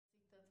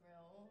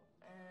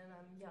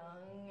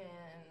young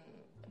and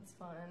it's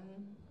fun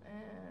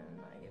and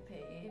I get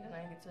paid and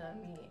I get to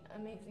meet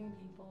amazing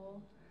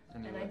people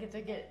and I get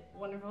to get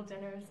wonderful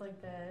dinners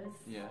like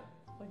this. Yeah.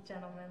 With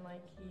gentlemen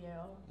like you.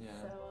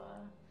 Yeah. So,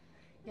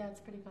 yeah, it's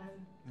pretty fun.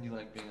 You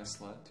like being a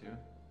slut too?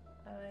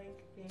 I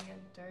like being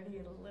a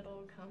dirty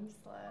little cum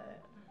slut.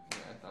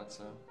 Yeah, I thought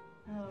so.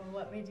 Oh,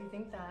 what made you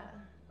think that?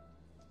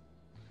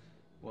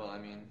 Well, I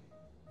mean,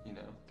 you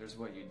know, there's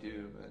what you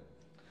do, but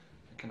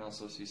I can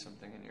also see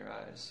something in your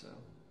eyes, so.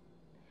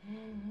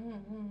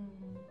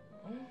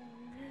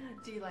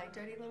 Do you like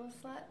dirty little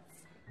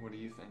sluts? What do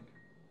you think?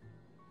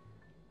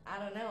 I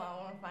don't know,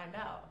 I want to find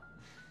out.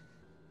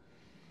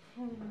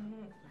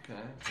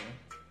 Okay.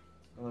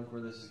 I like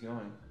where this is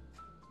going.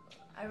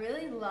 I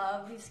really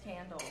love these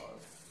candles.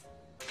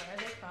 Where are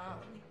they from?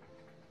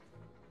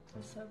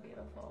 They're so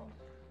beautiful.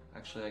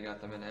 Actually, I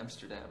got them in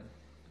Amsterdam.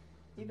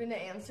 You've been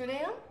to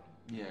Amsterdam?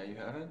 Yeah, you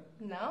haven't?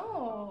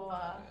 No.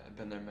 I've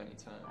been there many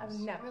times. I've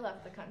never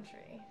left the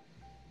country,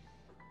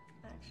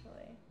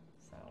 actually,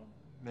 so.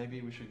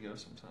 Maybe we should go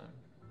sometime.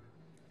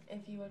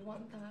 If you would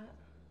want that.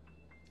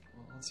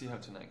 Well, let's see how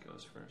tonight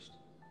goes first.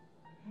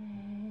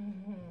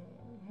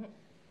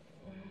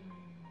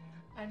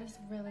 I just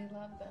really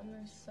love them.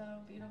 They're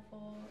so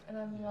beautiful. And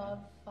I love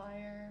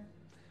fire.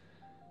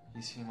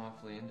 You seem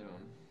awfully into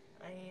them.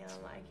 I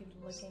am. I keep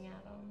looking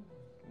at them.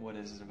 What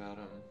is it about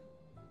them?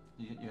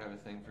 You have a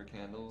thing for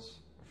candles?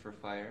 Or for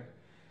fire?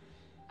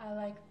 I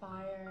like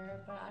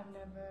fire, but I've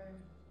never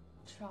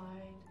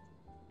tried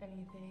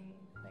anything.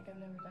 Like, I've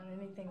never done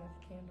anything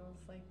with candles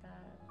like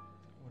that.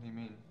 What do you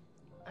mean?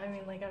 I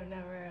mean, like, I've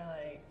never,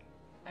 like,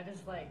 I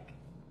just like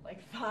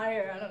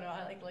fire. I don't know.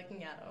 I like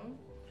looking at them.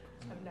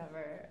 I've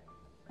never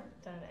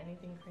done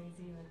anything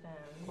crazy with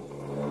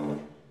them.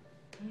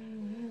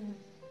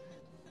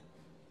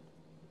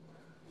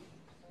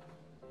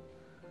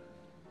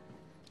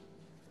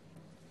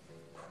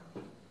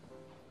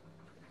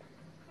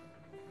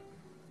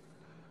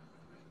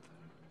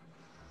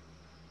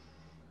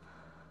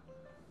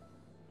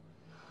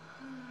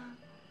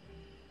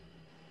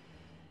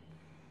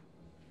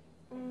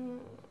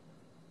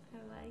 I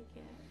like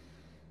it.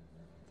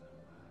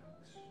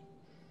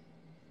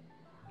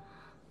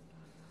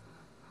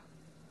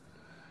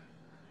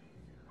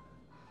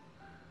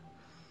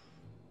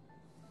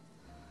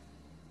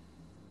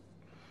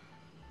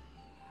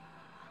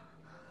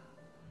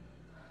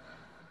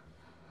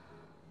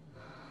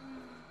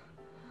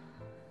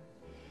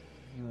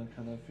 You like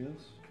how that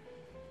feels?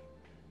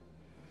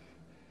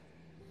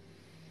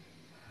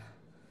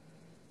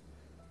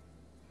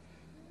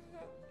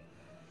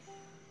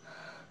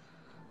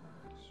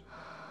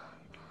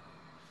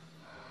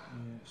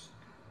 Yes.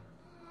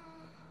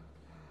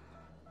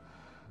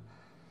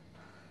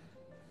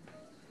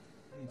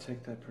 You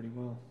take that pretty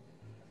well.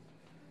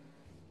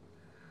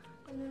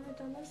 I've never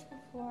done this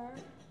before.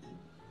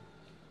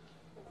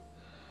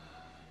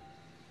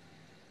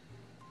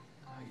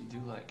 Oh, you do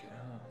like it,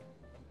 huh?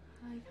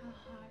 I like how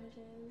hot it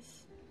is.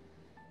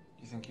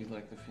 You think you'd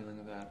like the feeling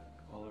of that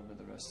all over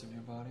the rest of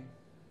your body?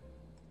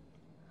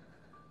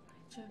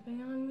 Like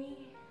dripping on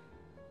me?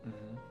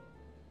 Mm-hmm.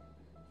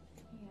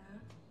 Yeah.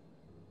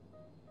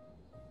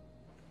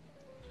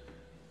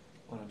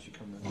 Why don't you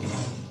come in?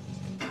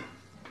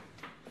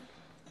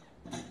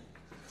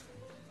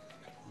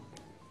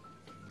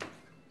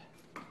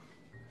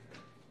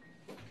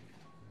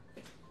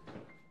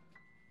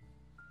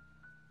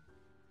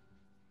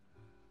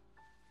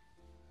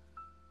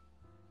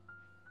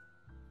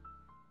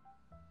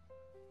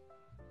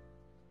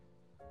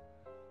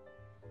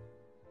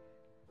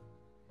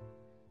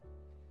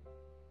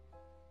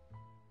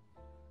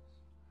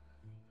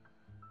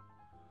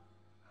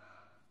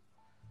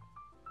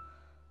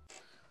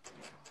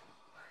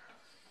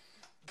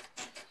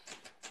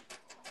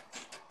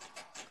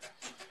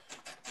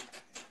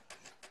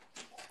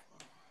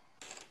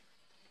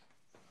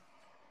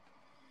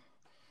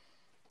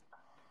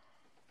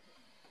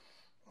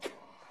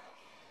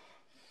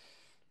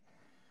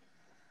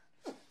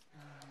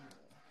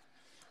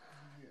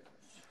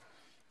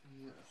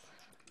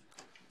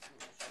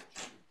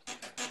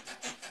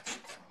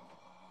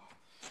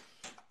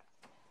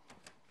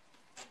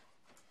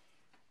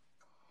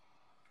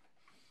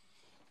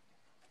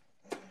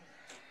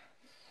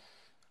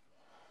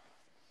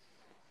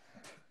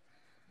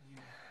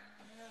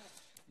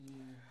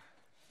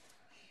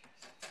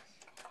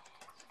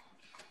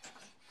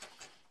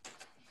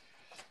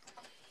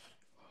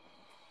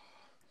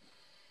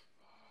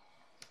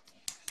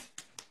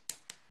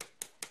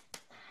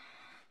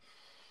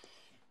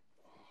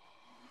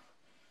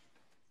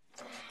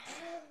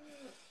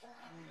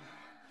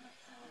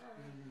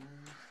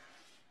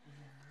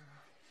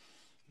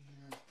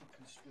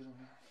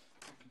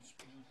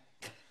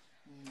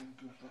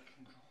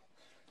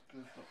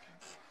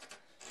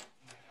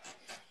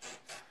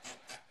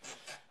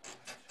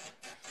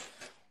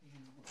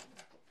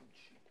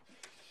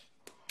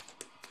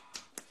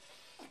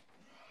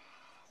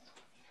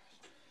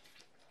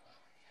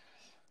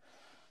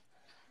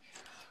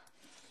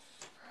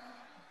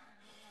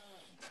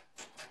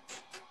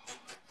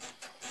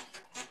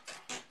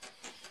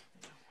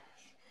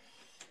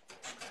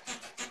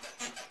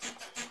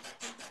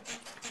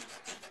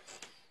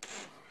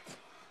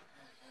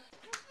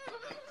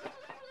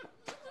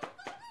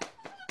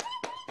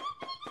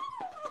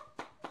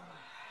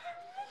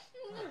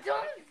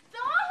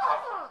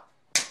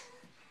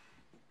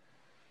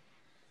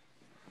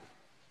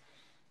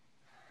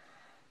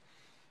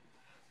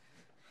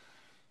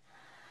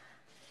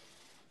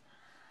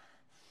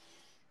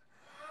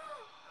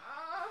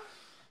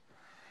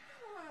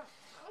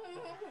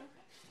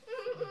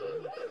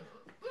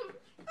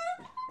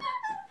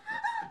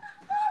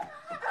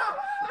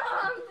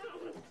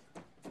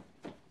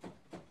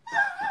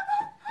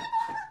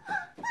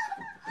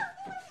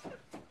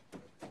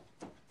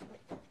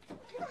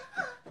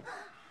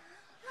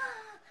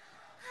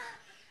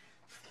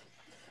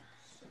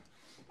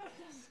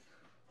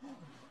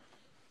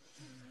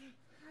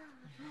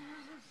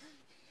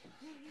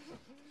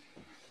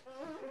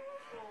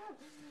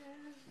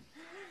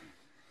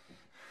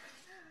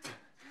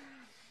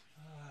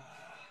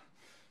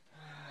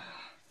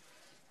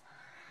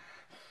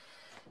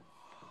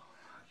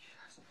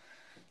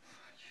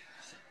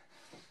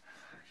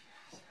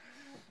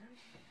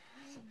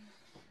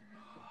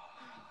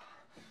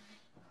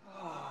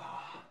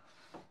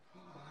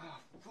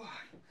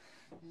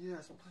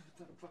 ass play with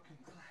that fucking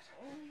clit.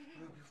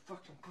 Rub your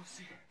fucking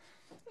pussy.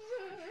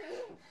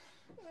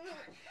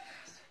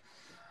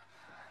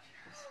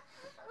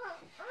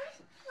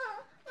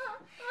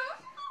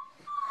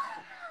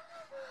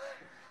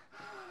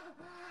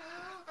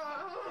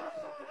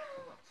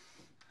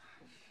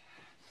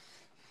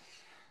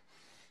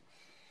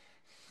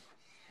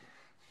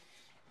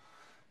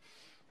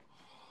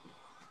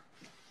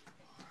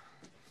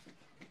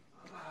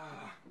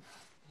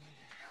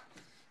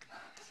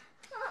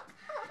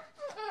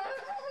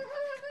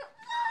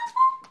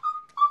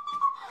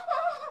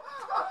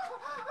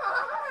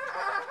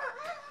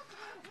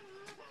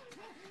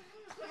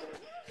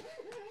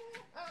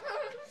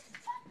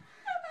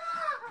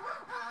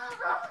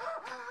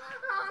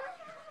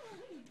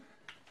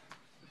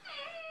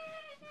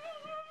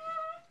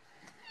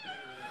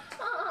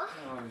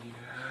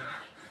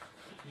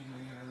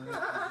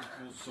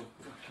 So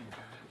fucking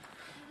good.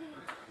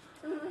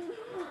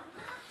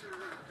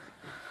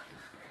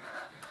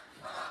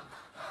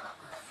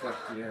 Fuck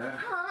yeah.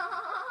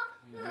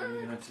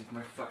 You're gonna take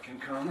my fucking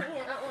cum?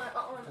 Yeah, I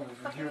want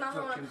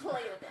to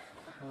play with it.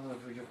 All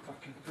over your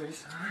fucking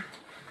face, huh?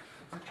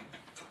 Fucking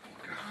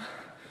go.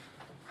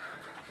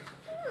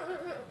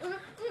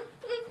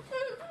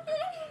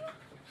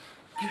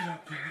 Get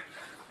up here.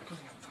 Put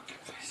your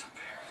fucking face up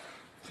here.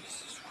 Face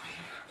is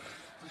right.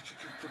 Let you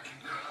go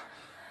fucking go.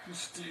 You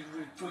stay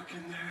right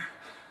fucking there.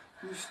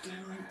 You stay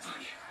right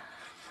fucking.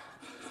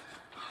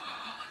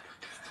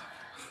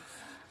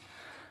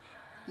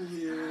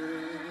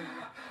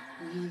 Yeah.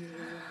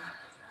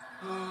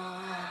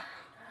 Yeah.